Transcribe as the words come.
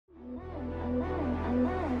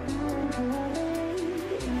Well,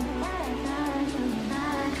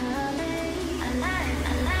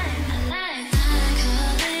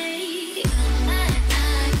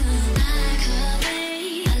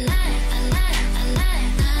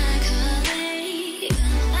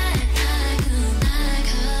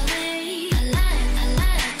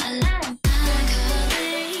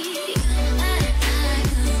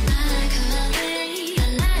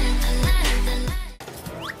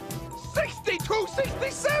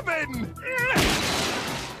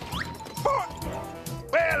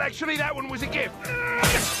 actually, that one was a gift.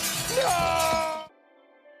 No!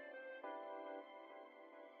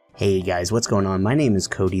 Hey guys, what's going on? My name is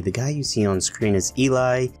Cody. The guy you see on screen is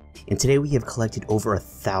Eli, and today we have collected over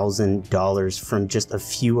 $1,000 from just a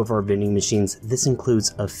few of our vending machines. This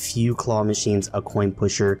includes a few claw machines, a coin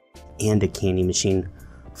pusher, and a candy machine.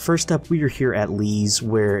 First up, we are here at Lee's,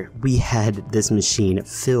 where we had this machine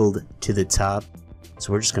filled to the top.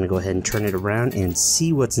 So we're just going to go ahead and turn it around and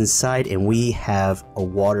see what's inside, and we have a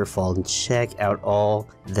waterfall. And check out all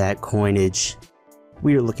that coinage.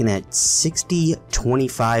 We are looking at 60,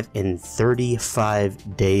 25, and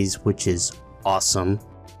 35 days, which is awesome.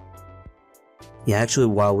 Yeah, actually,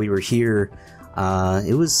 while we were here,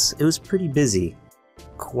 it was pretty busy.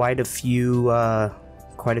 Quite a few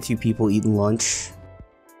people eating lunch.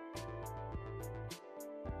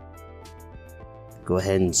 Go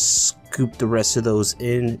ahead and scoop the rest of those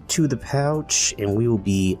into the pouch, and we will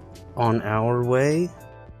be on our way.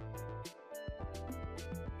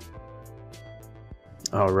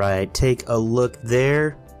 Alright, take a look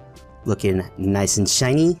there. Looking nice and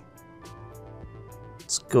shiny.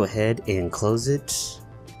 Let's go ahead and close it.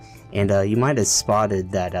 And you might have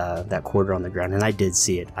spotted that that quarter on the ground, and I did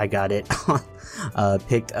see it. I got it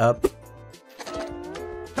picked up.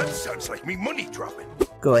 That sounds like me money dropping.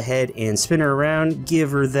 Go ahead and spin her around,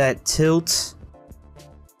 give her that tilt.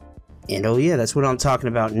 And oh yeah, that's what I'm talking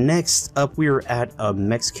about. Next up, we are at a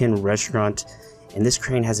Mexican restaurant, and this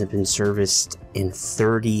crane hasn't been serviced in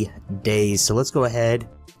 30 days. So let's go ahead.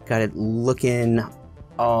 Got it looking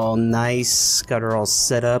all nice. Got her all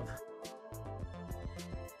set up.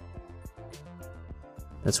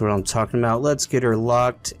 That's what I'm talking about. Let's get her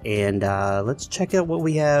locked, and let's check out what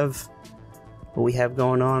we have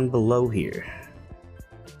going on below here.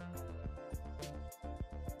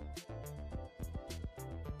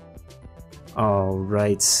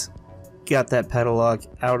 Alright, got that pedal lock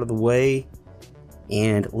out of the way,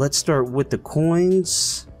 and let's start with the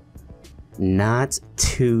coins. Not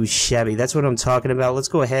too shabby. That's what I'm talking about. Let's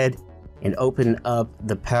go ahead and open up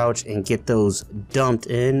the pouch and get those dumped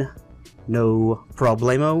in. No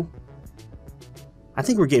problemo. I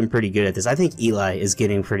think we're getting pretty good at this. I think Eli is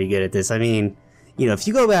getting pretty good at this. I mean, you know, if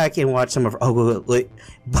you go back and watch some of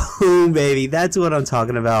boom, baby, that's what I'm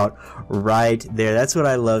talking about right there. That's what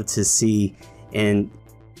I love to see. And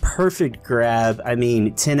perfect grab. I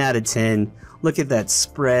mean, 10 out of 10. Look at that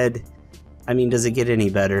spread. I mean, does it get any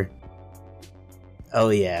better?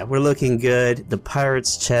 Oh yeah, we're looking good. The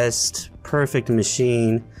pirate's chest, perfect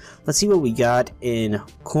machine. Let's see what we got in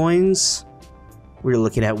coins. We're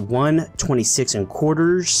looking at 126 in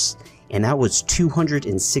quarters, and that was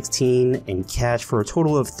 216 in cash for a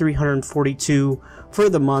total of 342 for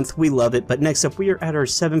the month. We love it. But next up, we are at our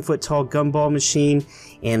 7-foot tall gumball machine,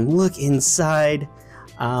 and look inside.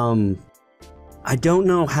 I don't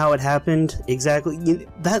know how it happened exactly.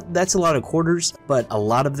 That's a lot of quarters, but a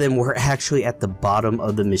lot of them were actually at the bottom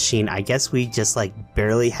of the machine. I guess we just like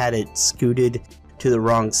barely had it scooted to the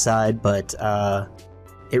wrong side, but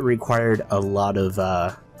it required a lot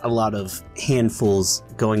of handfuls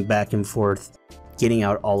going back and forth, getting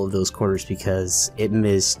out all of those quarters because it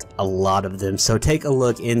missed a lot of them. So take a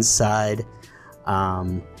look inside.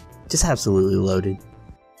 Just absolutely loaded.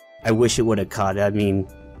 I wish it would have caught it. I mean,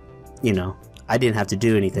 you know, I didn't have to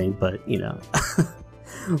do anything, but you know.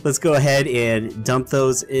 Let's go ahead and dump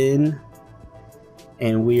those in,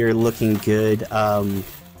 and we are looking good. That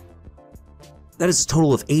is a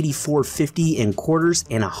total of $84.50 in quarters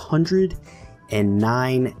and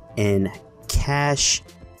 $109 in cash.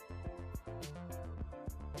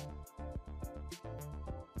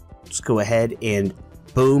 Let's go ahead and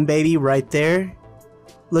boom, baby, right there.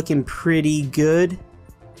 Looking pretty good.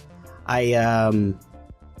 I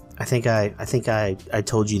think I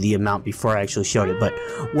told you the amount before I actually showed it, but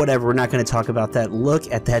whatever, we're not going to talk about that.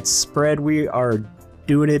 Look at that spread. We are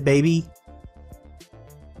doing it, baby.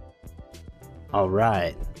 All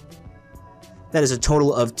right. That is a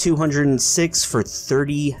total of 206 for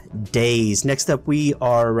 30 days. Next up, we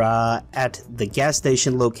are at the gas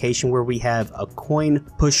station location where we have a coin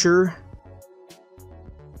pusher,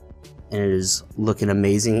 and it is looking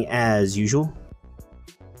amazing as usual.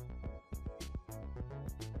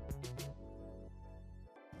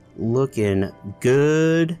 looking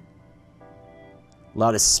good. A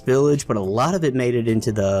lot of spillage, but a lot of it made it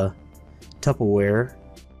into the Tupperware.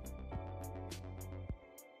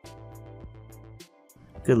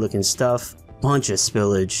 Good looking stuff. Bunch of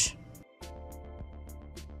spillage.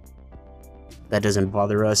 That doesn't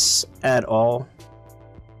bother us at all.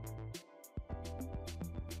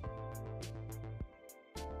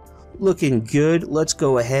 Looking good. Let's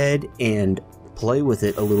go ahead and play with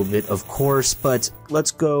it a little bit, of course, but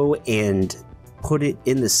let's go and put it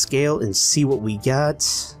in the scale and see what we got.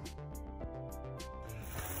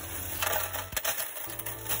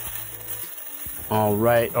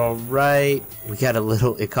 Alright. We got a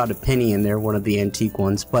little, it caught a penny in there, one of the antique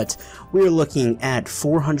ones, but we're looking at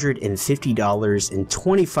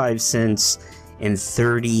 $450.25 in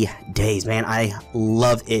 30 days. Man, I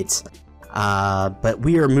love it. But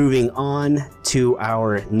we are moving on to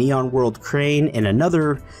our Neon World crane in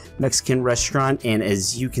another Mexican restaurant, and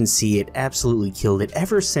as you can see, it absolutely killed it.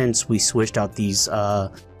 Ever since we switched out these,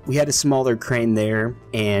 we had a smaller crane there,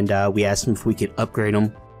 and we asked them if we could upgrade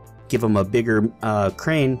them, give them a bigger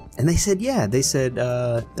crane, and they said yeah. They said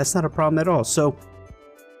that's not a problem at all. So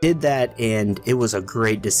did that, and it was a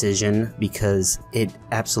great decision because it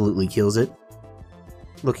absolutely kills it.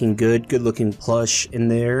 Looking good, good looking plush in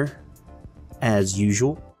there as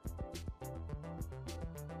usual.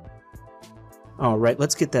 Alright,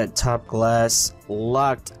 let's get that top glass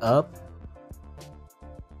locked up.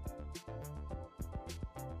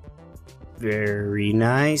 Very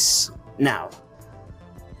nice. Now,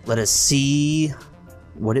 let us see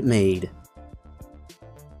what it made.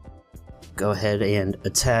 Go ahead and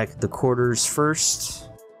attack the quarters first.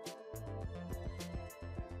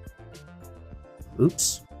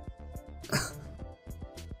 Oops.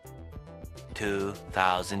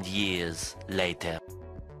 2,000 years later.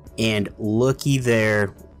 And looky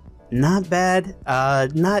there. Not bad.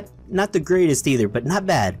 Not the greatest either, but not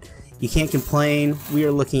bad. You can't complain. We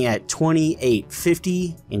are looking at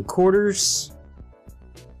 $28.50 in quarters.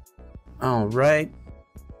 Alright.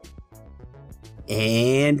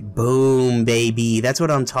 And boom, baby. That's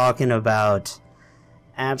what I'm talking about.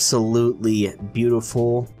 Absolutely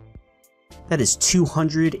beautiful. That is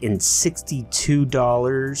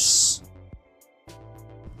 $262.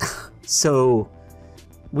 So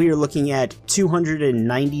we are looking at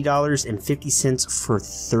 $290.50 for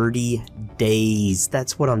 30 days.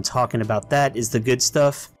 That's what I'm talking about. That is the good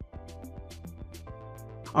stuff.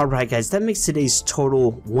 Alright guys, that makes today's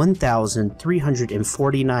total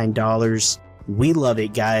 $1,349. We love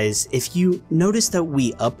it, guys. If you noticed that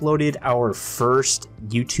we uploaded our first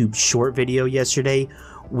YouTube short video yesterday,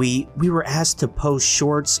 we were asked to post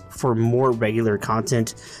shorts for more regular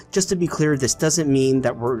content. Just to be clear, this doesn't mean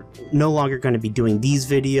that we're no longer going to be doing these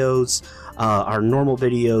videos, our normal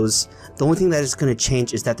videos. The only thing that is going to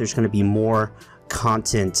change is that there's going to be more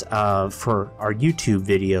content for our YouTube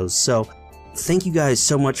videos. So thank you guys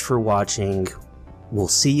so much for watching. We'll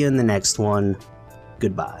see you in the next one.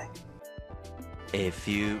 Goodbye. A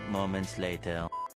few moments later.